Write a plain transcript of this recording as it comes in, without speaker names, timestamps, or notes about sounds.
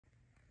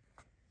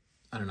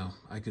I don't know,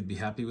 I could be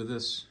happy with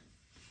this,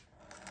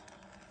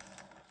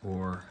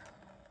 or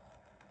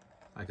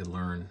I could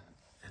learn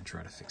and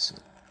try to fix it.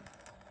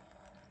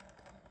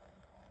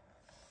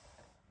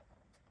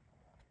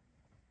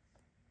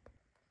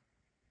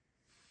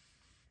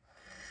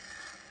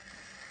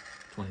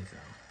 $20,000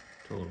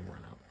 total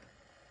run out.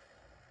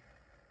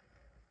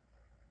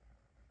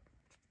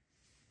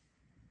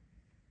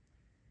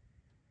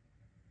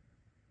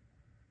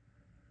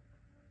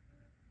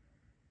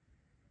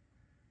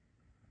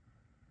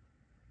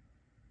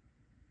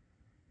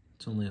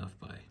 It's only off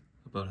by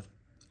about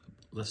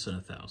less than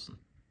 1,000,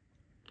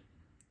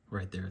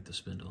 right there at the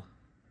spindle.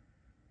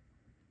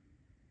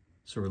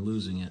 So we're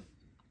losing it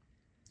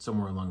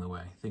somewhere along the way.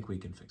 I think we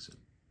can fix it.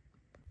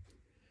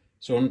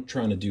 So what I'm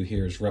trying to do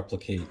here is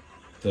replicate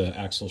the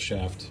axle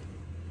shaft,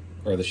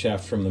 or the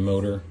shaft from the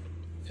motor,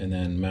 and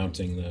then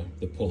mounting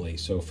the pulley.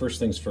 So first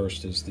things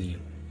first is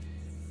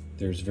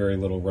there's very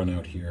little run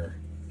out here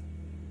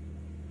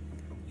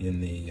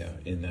in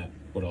that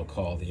what I'll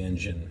call the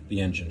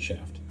engine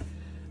shaft.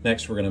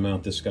 Next, we're going to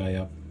mount this guy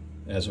up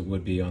as it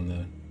would be on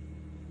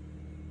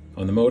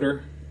the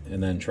motor,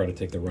 and then try to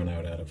take the run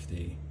out of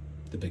the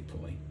big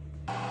pulley.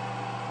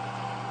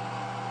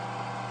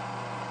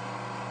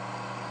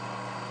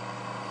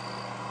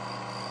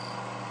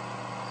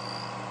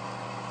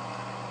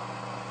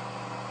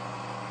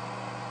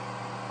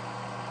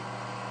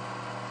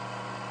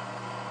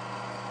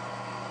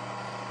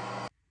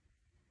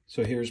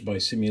 So here's my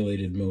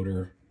simulated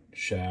motor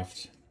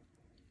shaft.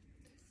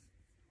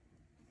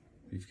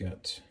 We've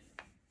got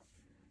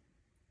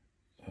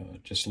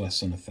just less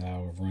than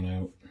 1,000 of run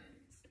out.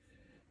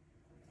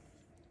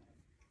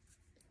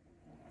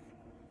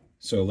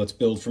 So let's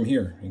build from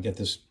here and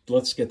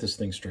let's get this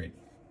thing straight.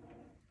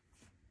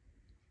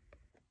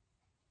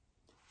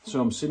 So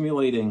I'm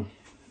simulating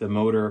the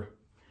motor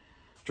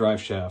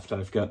drive shaft.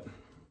 I've got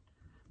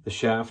the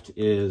shaft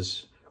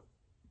is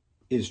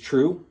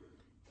true,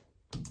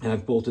 and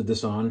I've bolted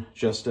this on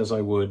just as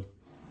I would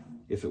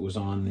if it was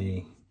on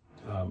the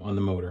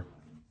motor.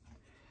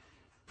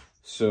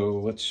 So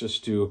let's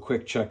just do a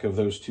quick check of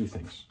those two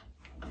things.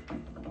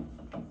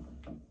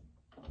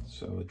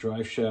 So the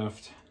drive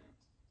shaft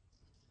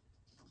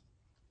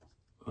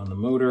on the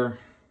motor,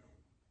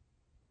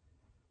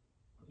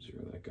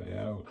 zero that guy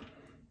out,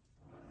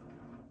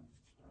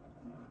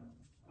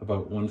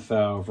 about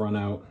 1,000 of run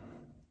out,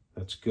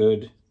 that's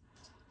good.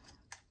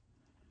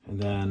 And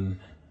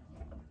then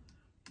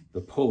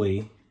the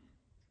pulley,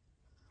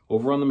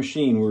 over on the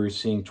machine we're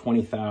seeing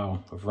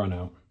 20,000 of run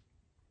out.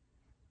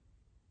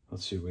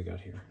 Let's see what we got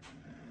here.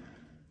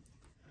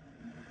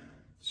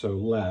 So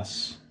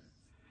less,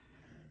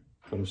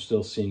 but I'm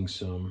still seeing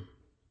some.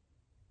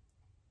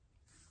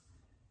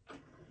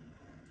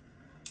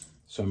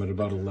 So I'm at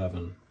about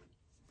 11.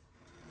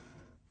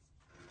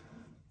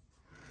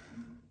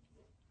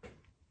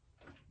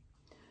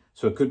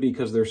 So it could be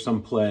because there's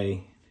some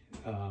play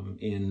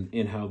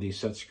in how these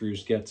set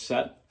screws get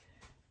set,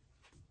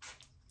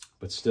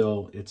 but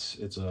still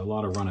it's a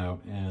lot of run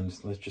out. And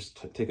let's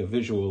just take a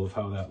visual of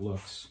how that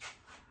looks.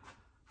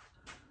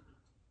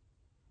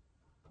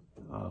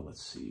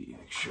 Let's see,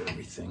 make sure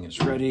everything is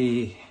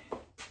ready.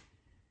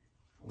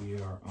 We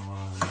are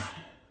on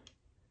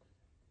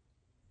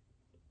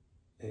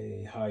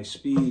a high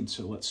speed,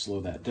 so let's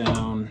slow that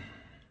down.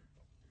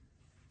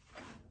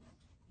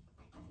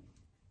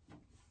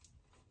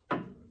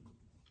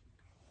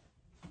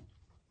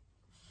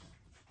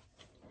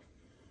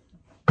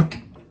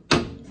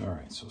 All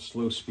right, so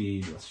slow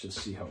speed, let's just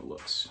see how it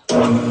looks.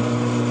 Yep,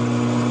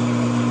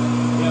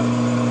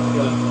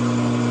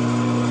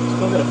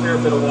 still got a fair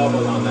bit of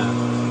wobble on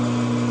that.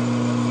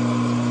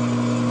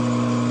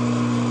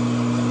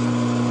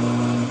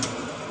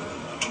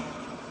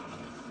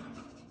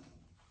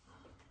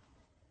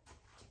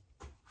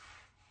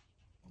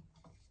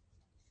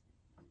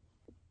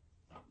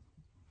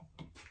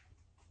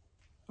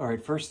 All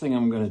right, first thing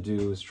I'm going to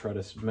do is try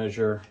to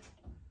measure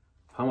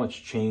how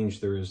much change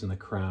there is in the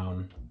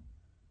crown.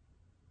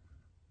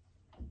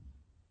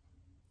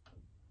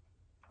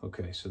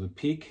 Okay, so the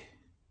peak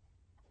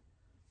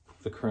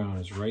of the crown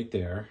is right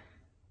there.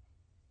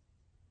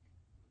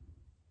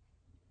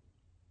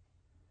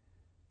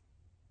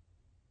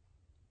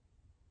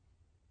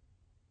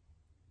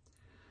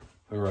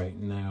 All right,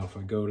 now if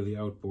I go to the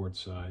outboard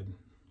side,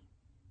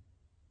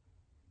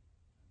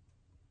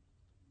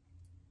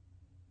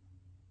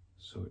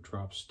 so it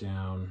drops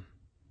down.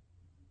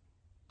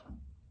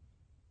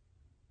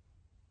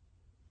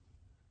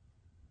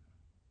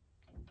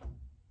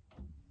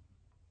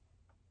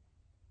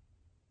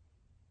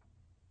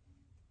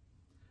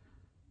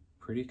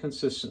 Pretty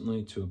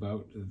consistently to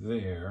about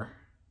there.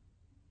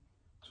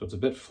 So it's a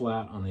bit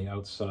flat on the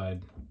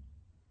outside.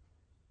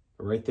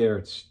 But right there,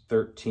 it's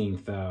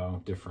 13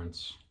 thou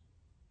difference.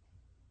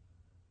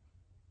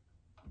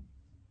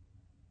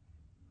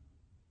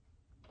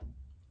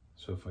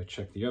 So if I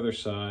check the other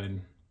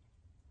side,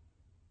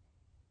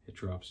 it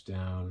drops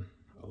down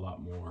a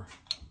lot more.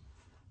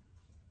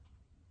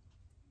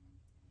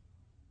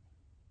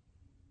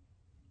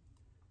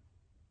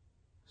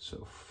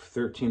 So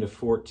 13 to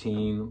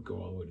 14, go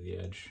all the way to the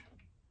edge.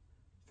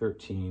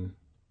 13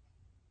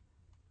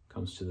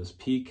 comes to this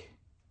peak,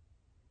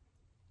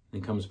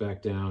 and comes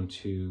back down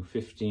to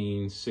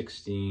 15,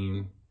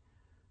 16,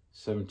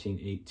 17,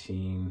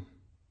 18.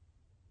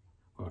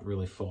 Well, it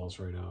really falls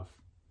right off.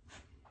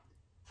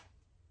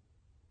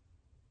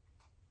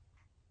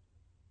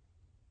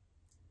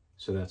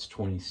 So that's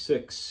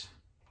 26.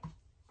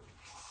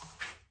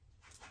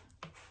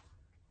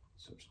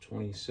 So it's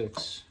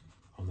 26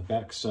 on the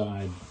back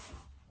side,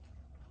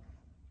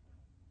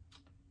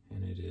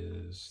 and it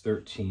is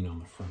 13 on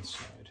the front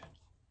side.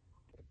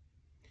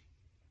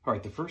 All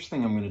right, the first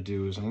thing I'm going to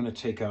do is I'm going to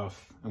take out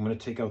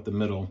the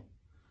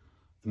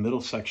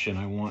middle section.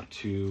 I want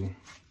to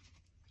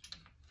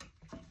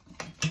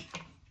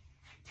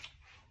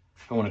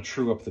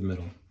true up the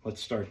middle.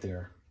 Let's start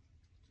there.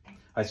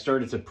 I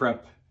started to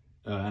prep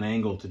an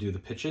angle to do the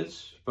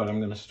pitches, but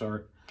I'm going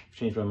to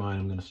change my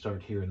mind. I'm going to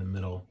start here in the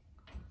middle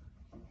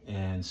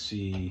and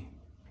see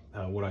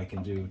what I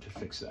can do to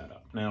fix that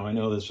up. Now, I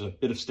know there's a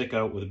bit of stick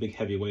out with a big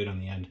heavy weight on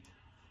the end,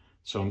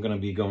 so I'm going to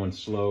be going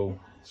slow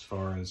as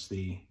far as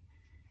the,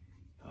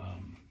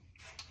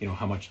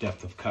 how much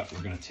depth of cut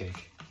we're going to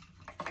take.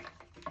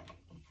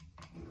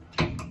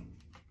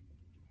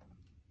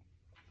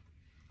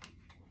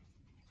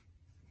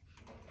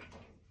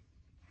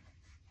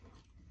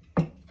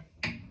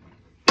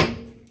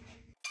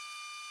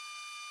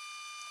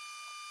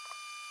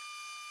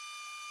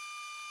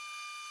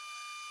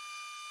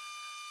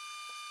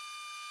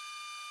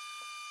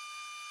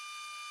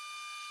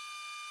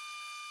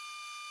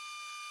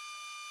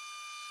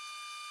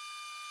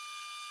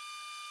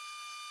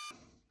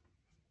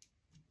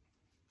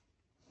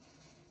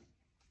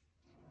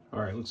 All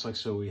right, looks like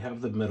so we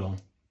have the middle.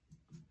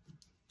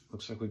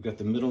 Looks like we've got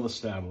the middle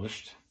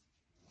established.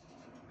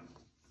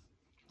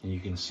 And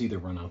you can see the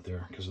run out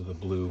there because of the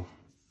blue.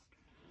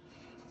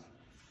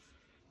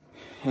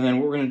 And then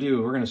what we're going to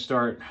do, we're going to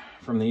start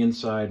from the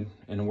inside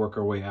and work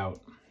our way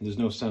out. There's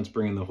no sense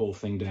bringing the whole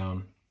thing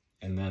down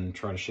and then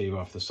try to shave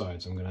off the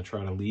sides. I'm going to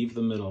try to leave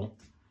the middle,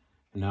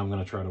 and now I'm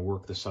going to try to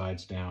work the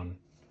sides down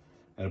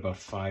at about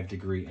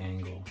 5-degree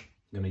angle.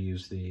 I'm going to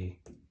use a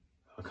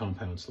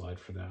compound slide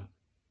for that.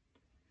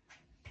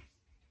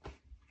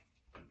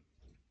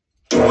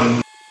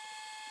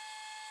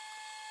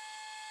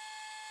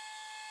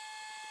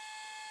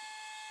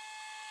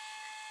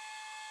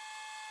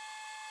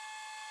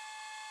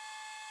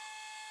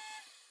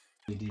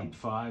 Deep.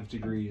 5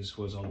 degrees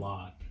was a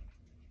lot.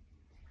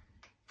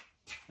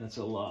 That's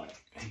a lot.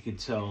 You could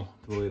tell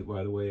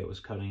by the way it was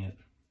cutting it.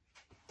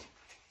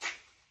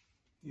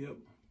 Yep.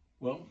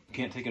 Well,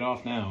 can't take it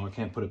off now. I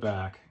can't put it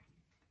back.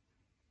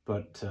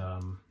 But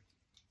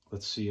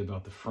let's see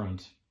about the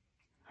front,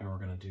 how we're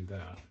going to do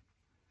that.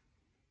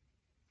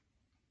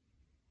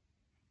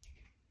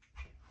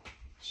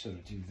 So to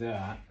do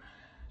that,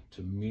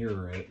 to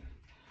mirror it,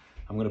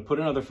 I'm going to put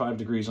another 5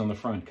 degrees on the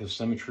front because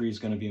symmetry is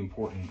going to be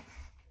important.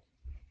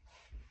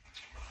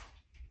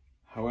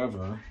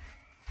 However,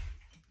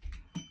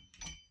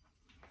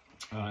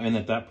 and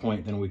at that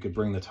point, then we could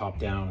bring the top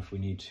down if we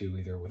need to,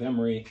 either with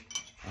emery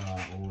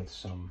or with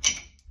some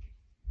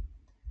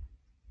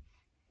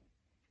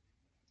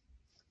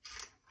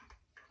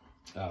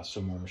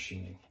more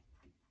machining.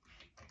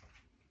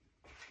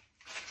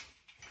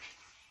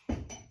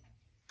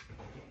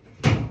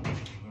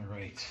 All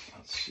right,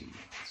 let's see.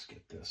 Let's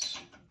get this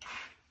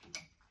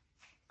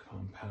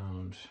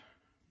compound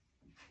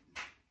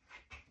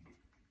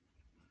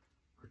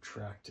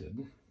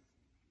retracted.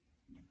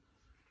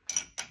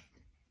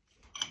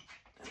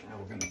 And now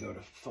we're going to go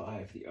to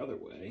 5 the other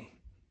way.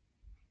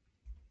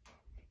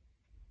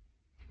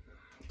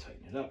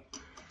 Tighten it up.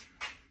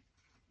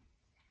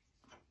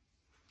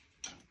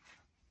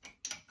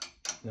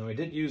 Now I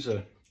did use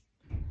a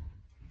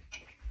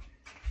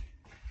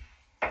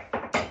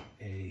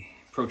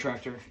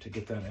protractor to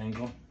get that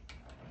angle,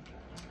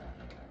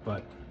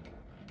 but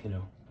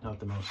not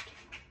the most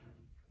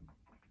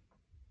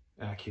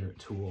accurate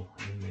tool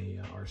in the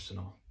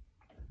arsenal.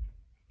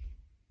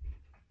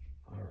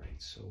 All right,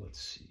 so let's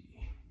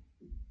see.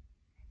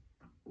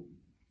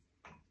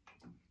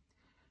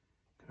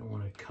 I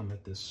want to come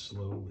at this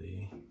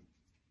slowly.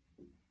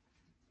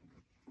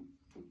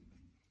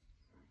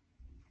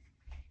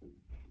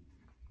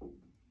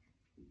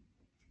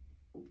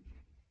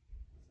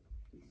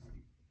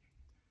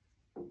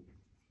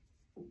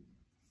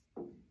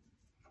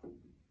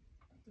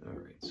 All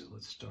right, so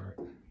let's start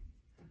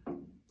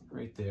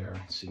right there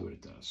and see what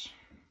it does.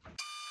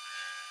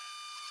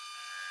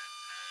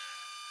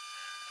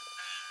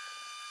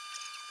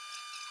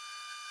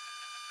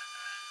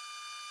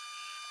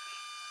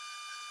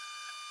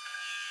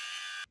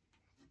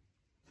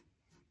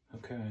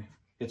 Okay,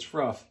 it's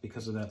rough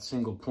because of that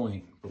single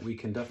point, but we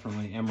can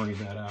definitely emery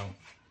that out.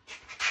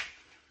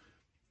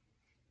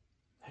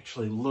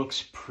 Actually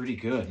looks pretty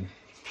good.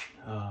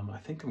 I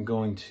think I'm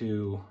going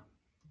to,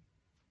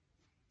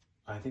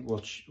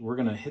 we're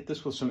gonna hit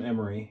this with some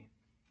emery.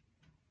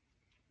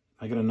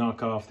 I gotta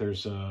knock off,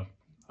 there's a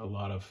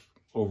lot of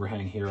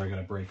overhang here I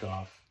gotta break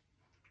off.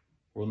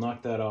 We'll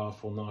knock that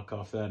off. We'll knock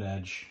off that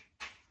edge.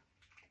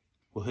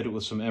 We'll hit it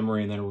with some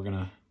emery, and then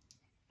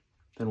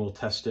we'll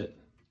test it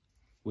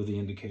with the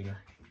indicator.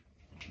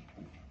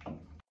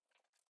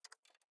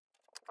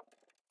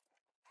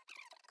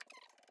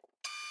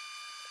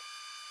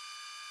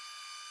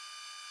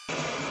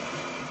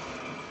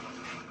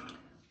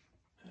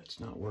 It's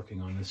not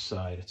working on this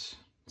side. It's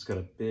got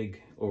a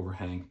big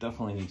overhang.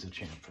 Definitely needs a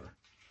chamfer.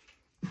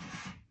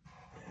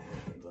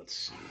 And let's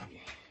see.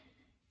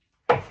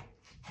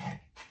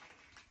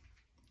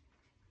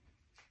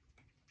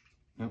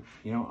 Nope.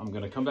 You know, I'm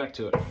going to come back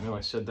to it. I know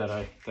I said that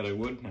I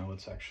would. Now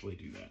let's actually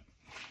do that.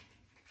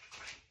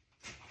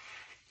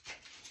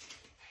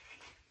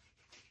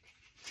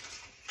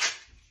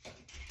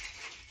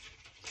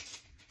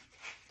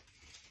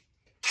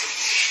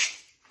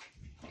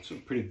 Some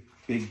pretty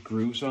big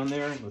grooves on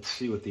there. Let's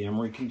see what the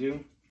emery can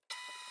do.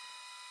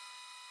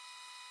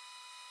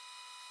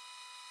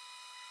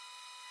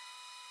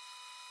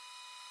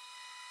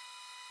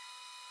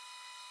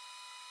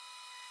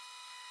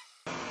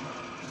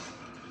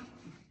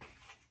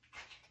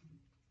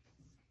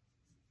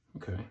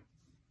 Okay,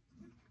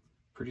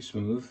 pretty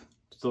smooth.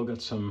 Still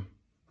got some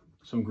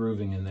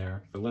grooving in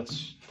there, but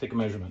let's take a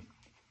measurement.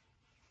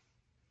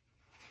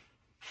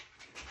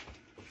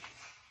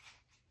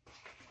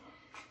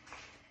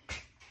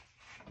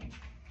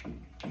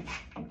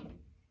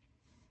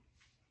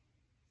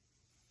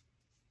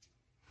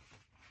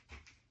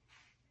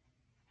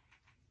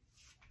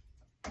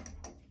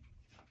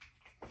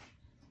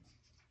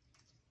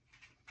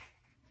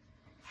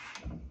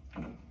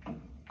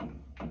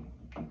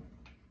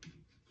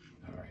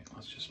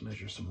 Let's just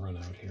measure some run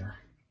out here.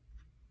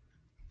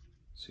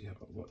 See how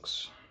it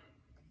looks.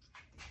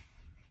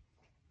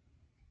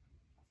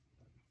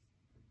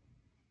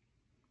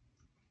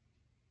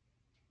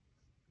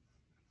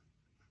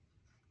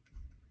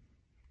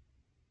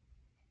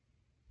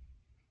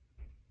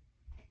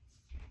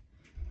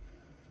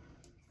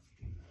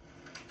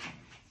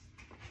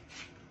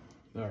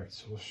 All right,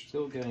 so we're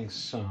still getting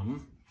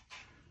some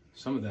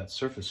of that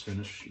surface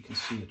finish. You can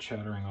see it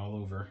chattering all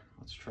over.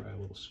 Let's try a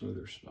little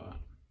smoother spot.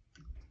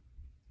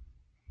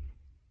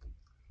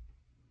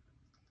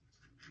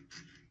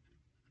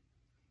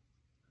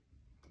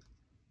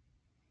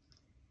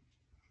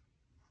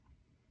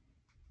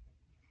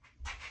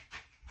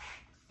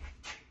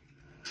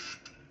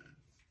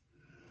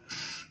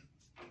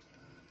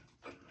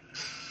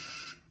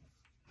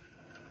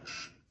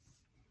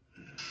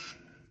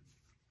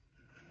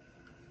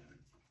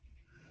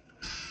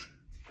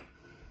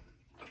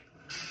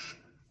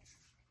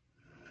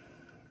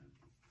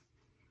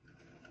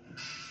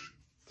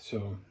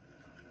 So,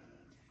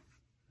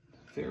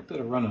 fair bit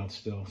of run out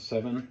still,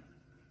 7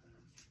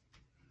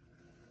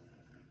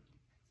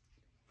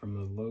 from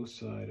the low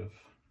side of,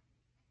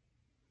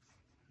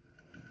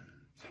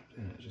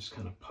 and it just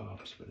kind of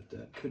pops, but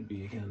that could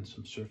be, again,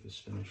 some surface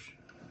finish.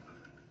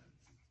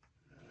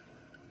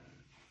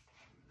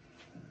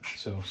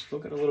 So, still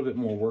got a little bit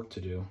more work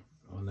to do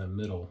on the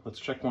middle. Let's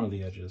check one of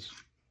the edges.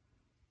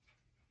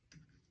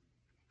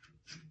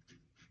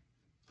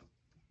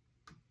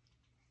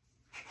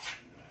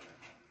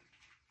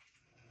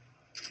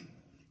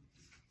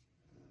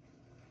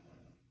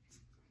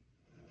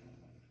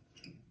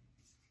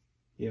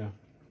 Yeah,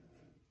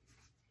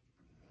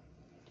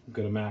 I've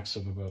got a max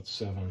of about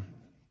 7.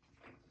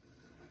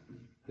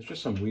 There's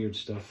just some weird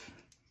stuff.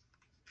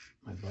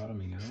 Am I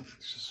bottoming out?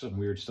 It's just some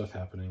weird stuff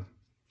happening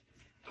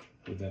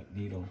with that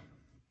needle.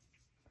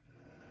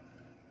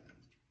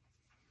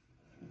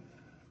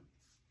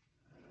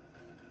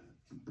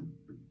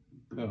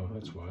 Oh,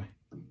 that's why.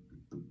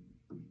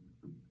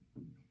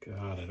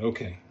 Got it.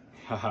 Okay.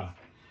 Haha.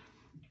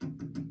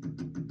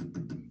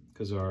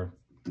 Because our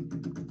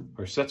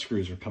set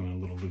screws are coming a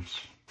little loose.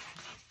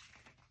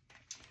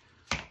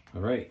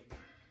 All right.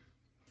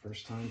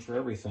 First time for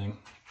everything.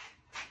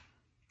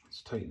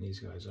 Let's tighten these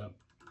guys up.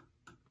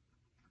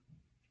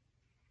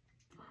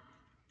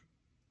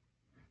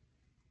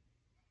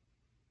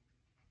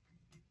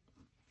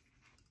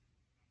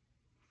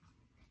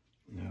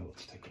 Now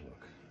let's take a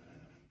look.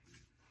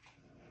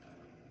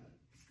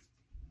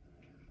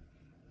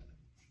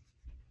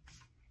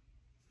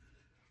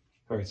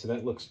 All right, so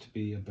that looks to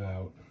be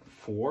about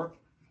 4,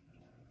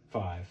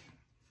 5.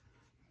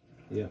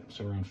 Yep,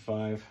 so around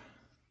 5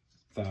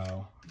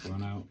 thou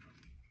run out.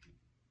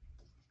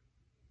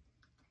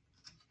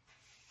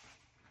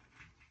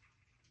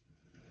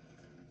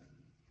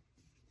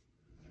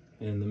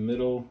 In the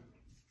middle,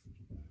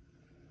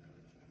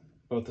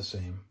 about the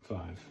same, 5.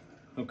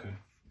 Okay.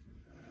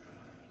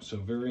 So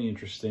very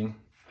interesting.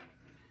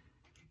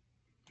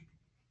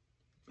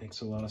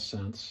 Makes a lot of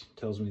sense.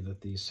 Tells me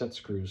that these set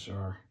screws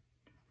are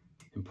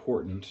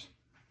important.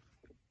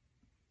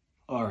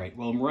 All right,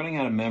 well, I'm running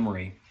out of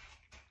memory.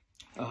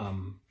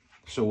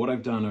 So what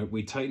I've done,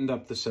 we tightened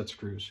up the set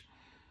screws.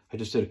 I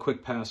just did a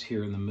quick pass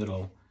here in the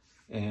middle,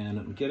 and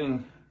I'm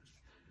getting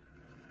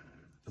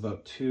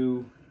about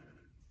 2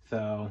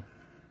 thou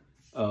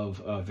of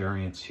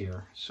variance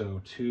here.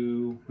 So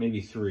 2,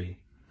 maybe 3.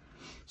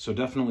 So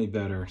definitely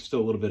better.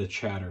 Still a little bit of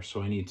chatter,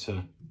 so I need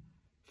to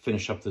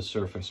finish up the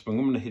surface. But I'm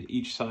going to hit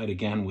each side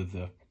again with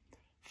the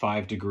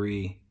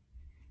 5-degree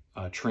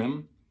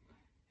trim,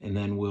 and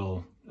then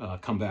we'll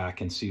come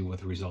back and see what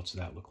the results of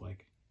that look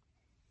like.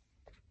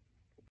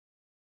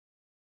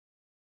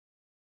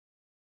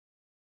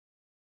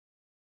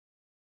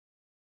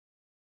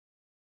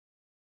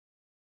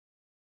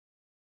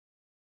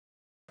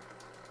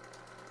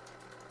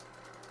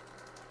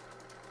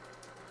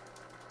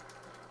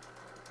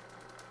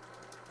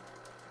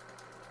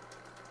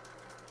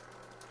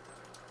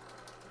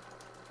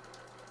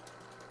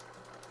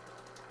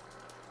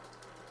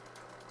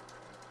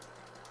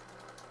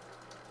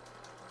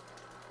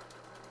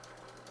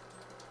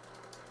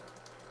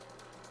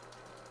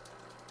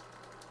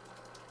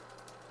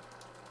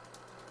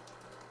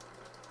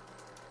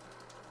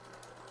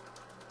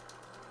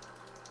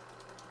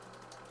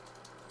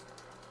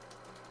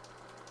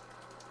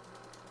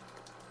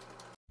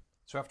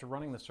 So after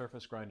running the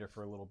surface grinder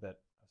for a little bit,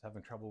 I was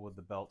having trouble with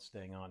the belt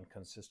staying on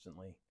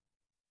consistently.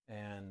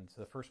 And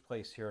the first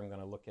place here I'm going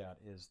to look at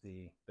is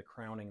the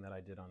crowning that I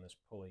did on this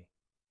pulley.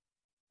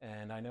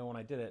 And I know when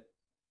I did it,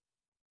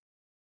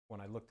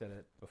 when I looked at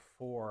it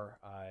before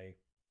I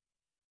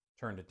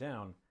turned it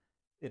down,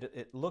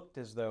 it looked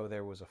as though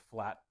there was a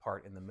flat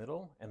part in the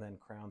middle and then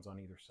crowns on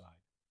either side.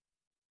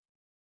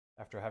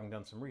 After having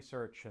done some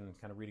research and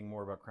kind of reading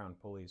more about crown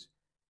pulleys,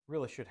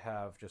 really should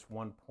have just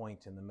one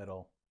point in the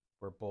middle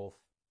where both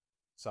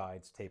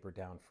sides taper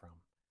down from.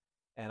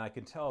 And I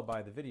can tell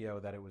by the video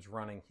that it was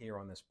running here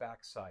on this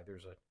back side.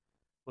 There's a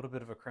little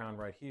bit of a crown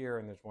right here,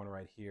 and there's one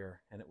right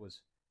here, and it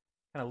was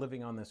kind of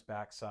living on this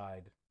back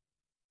side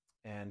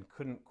and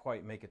couldn't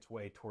quite make its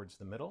way towards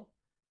the middle,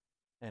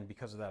 and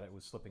because of that it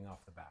was slipping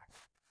off the back.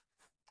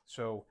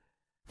 So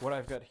what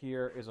I've got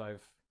here is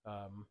I've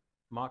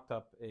mocked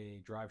up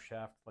a drive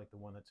shaft like the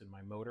one that's in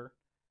my motor.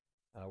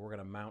 We're going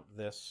to mount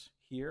this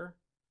here,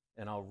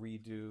 and I'll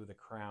redo the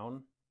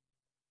crown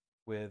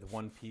with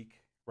one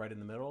peak right in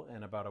the middle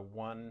and about a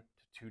 1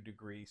 to 2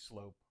 degree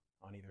slope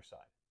on either side.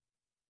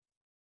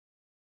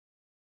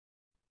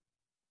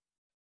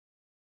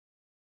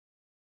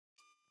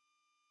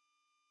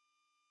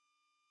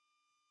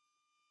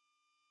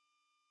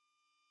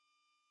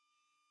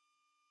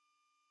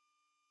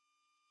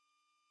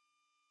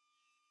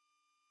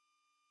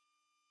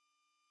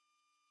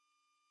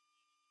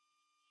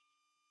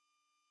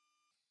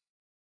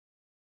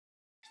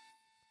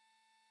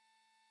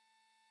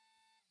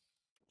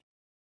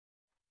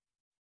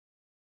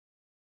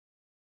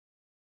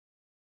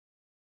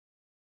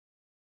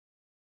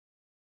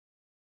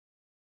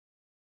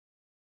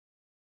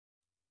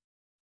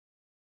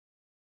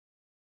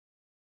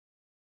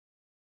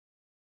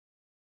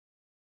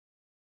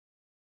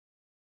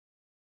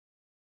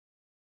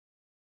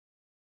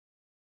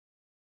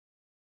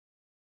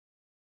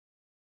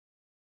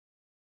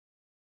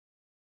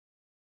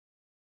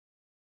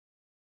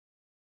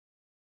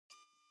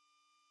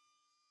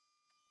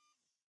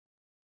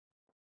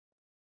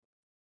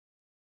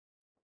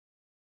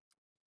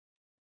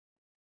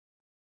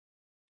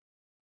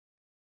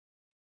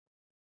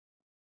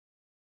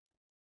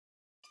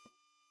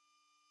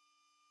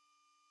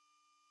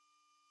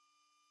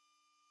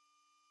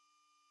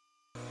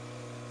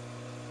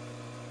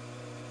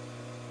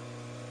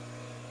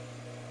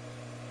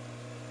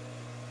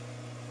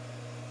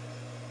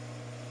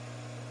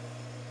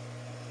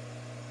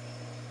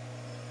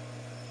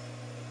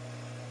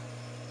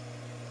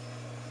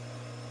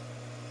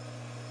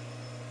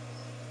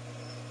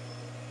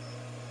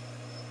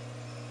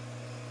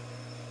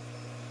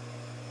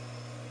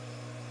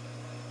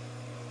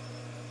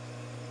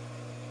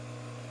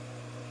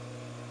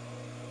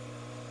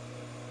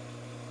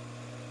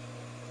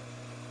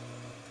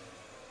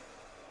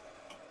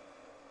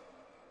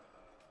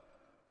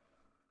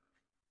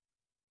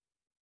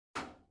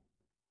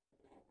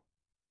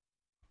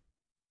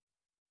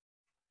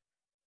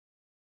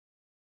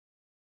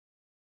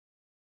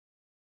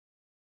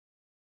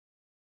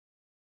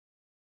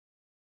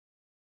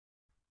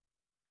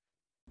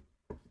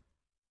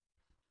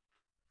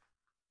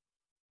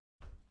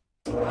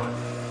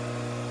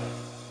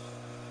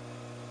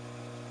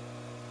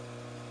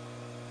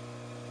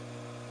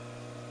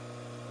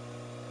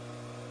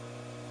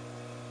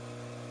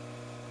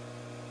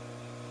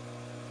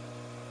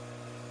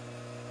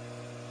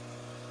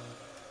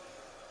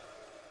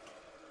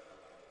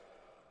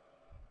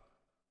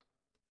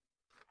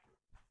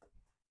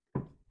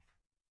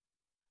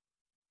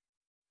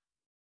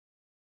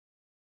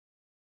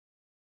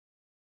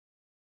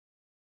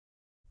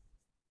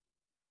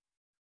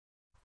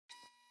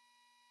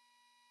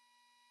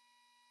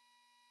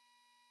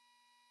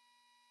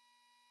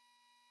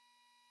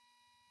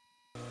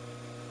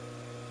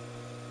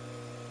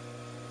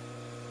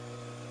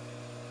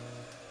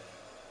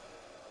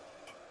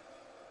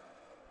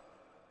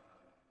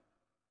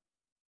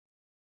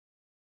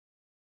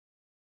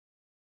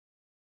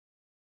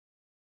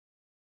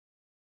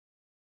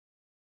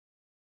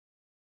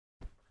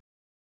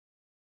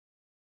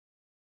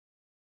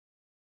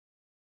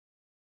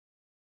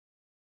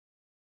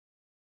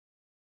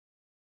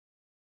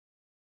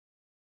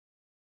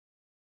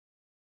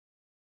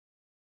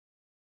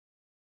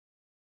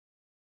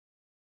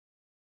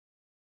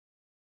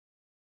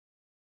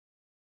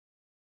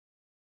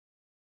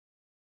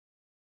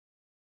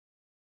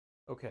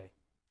 Okay,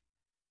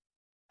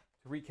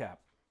 to recap,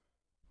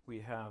 we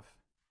have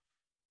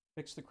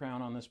fixed the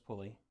crown on this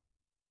pulley,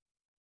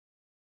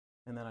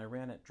 and then I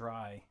ran it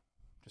dry,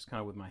 just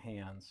kind of with my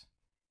hands,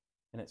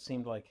 and it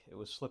seemed like it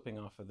was slipping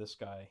off of this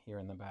guy here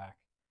in the back.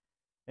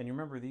 And you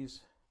remember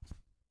these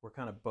were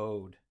kind of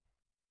bowed,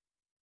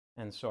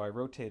 and so I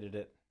rotated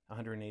it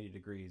 180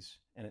 degrees,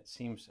 and it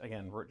seems,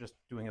 again, we're just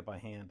doing it by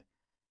hand,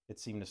 it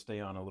seemed to stay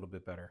on a little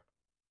bit better.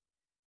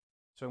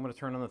 So I'm going to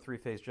turn on the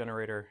three-phase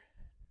generator,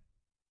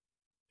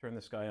 turn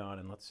this guy on,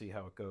 and let's see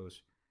how it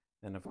goes.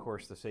 And of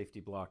course the safety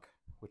block,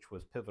 which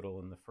was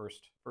pivotal in the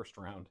first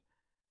round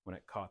when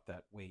it caught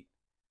that weight.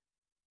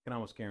 I can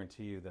almost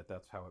guarantee you that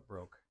that's how it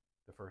broke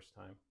the first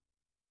time.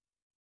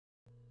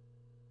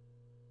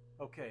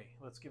 Okay,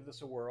 let's give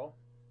this a whirl.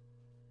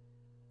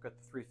 Got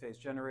the three-phase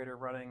generator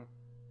running.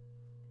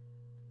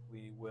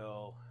 We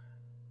will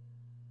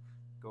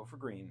go for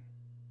green.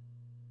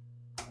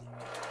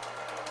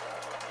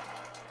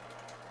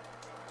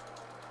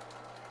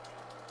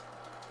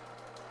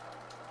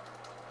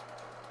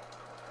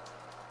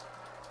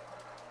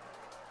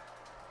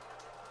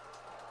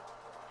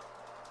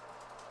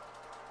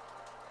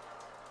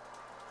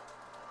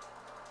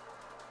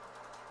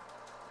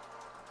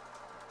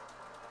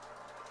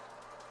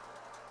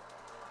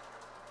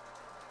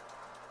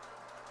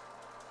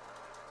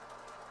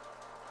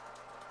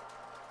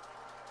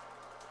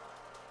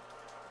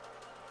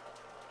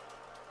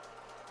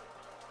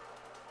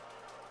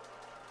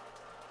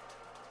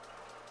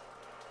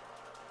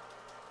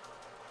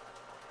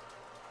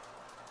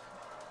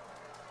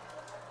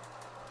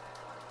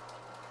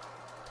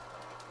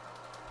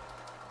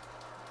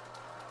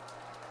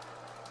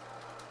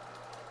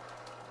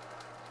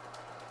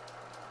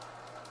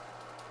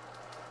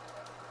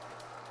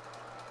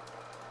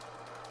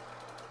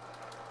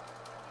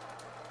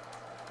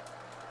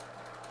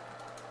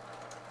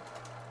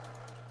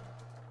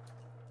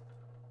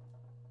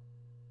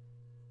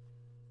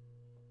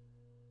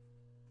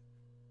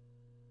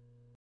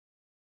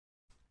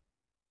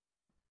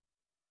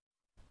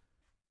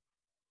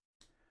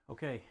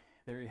 Okay,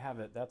 there you have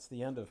it. That's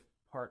the end of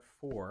part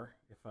 4.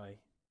 If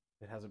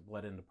it hasn't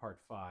bled into part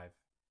 5.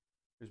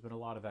 There's been a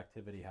lot of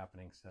activity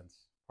happening since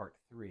part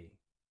 3,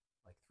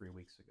 like 3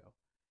 weeks ago.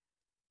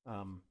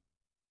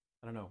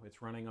 I don't know,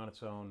 it's running on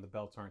its own. The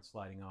belts aren't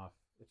sliding off.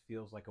 It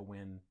feels like a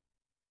win.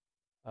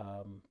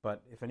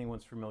 But if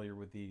anyone's familiar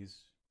with these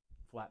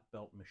flat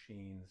belt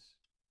machines,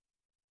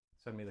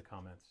 send me the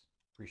comments.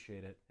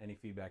 Appreciate it. Any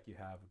feedback you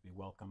have would be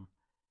welcome.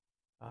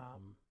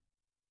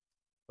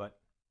 But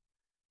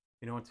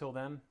until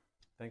then,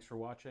 thanks for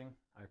watching.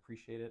 I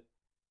appreciate it.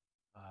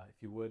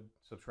 If you would,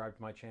 subscribe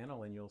to my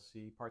channel and you'll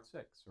see part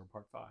 6 or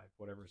part 5,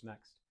 whatever's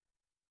next.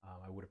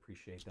 I would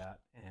appreciate that.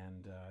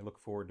 And I look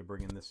forward to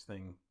bringing this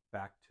thing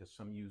back to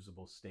some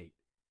usable state.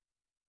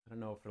 I don't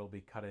know if it'll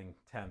be cutting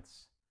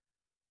tenths,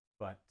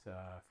 but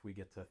if we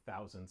get to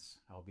thousandths,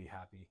 I'll be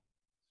happy.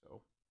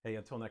 So, hey,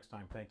 until next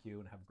time, thank you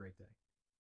and have a great day.